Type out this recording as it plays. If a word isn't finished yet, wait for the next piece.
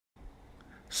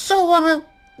So, what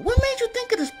made you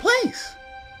think of this place?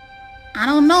 I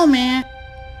don't know, man.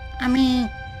 I mean,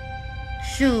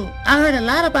 shoot, I heard a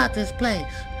lot about this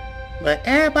place, but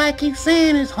everybody keeps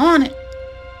saying it's haunted.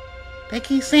 They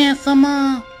keep saying some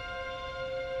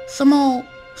old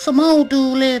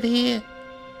dude live here,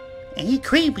 and he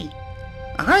creepy.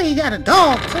 I heard he got a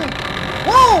dog too.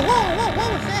 Whoa,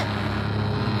 what was that?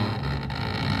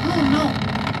 Oh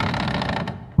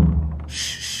no.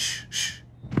 Shh.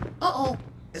 Uh-oh,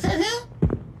 is that him?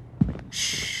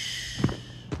 Shh.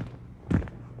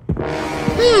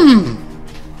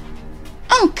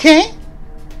 Okay.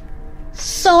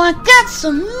 So I got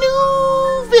some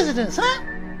new visitors, huh?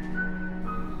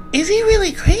 Is he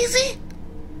really crazy?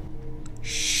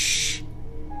 Shh.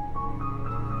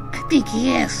 I think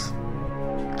he is.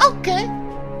 Okay.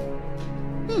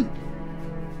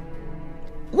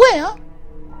 Well,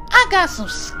 I got some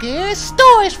scary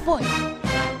stories for you.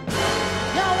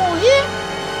 Y'all want to hear?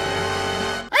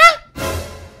 Huh?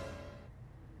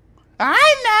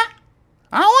 Alright now.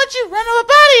 I don't want you running up out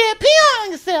of here and peeing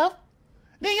on yourself.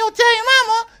 Then you'll tell your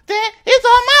mama that it's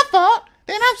all my fault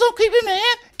that I'm some creepy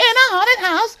man in a haunted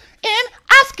house and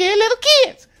I scare little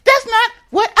kids. That's not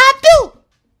what I do.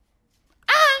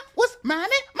 I was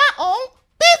minding my own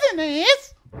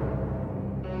business.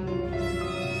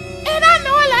 And I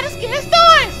know a lot of scary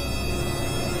stories.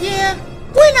 Yeah,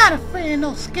 we're not afraid of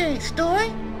no scary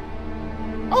story.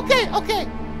 Okay.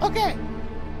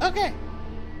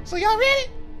 So y'all ready?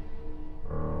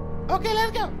 Okay,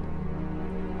 let's go.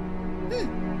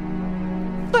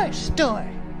 First story.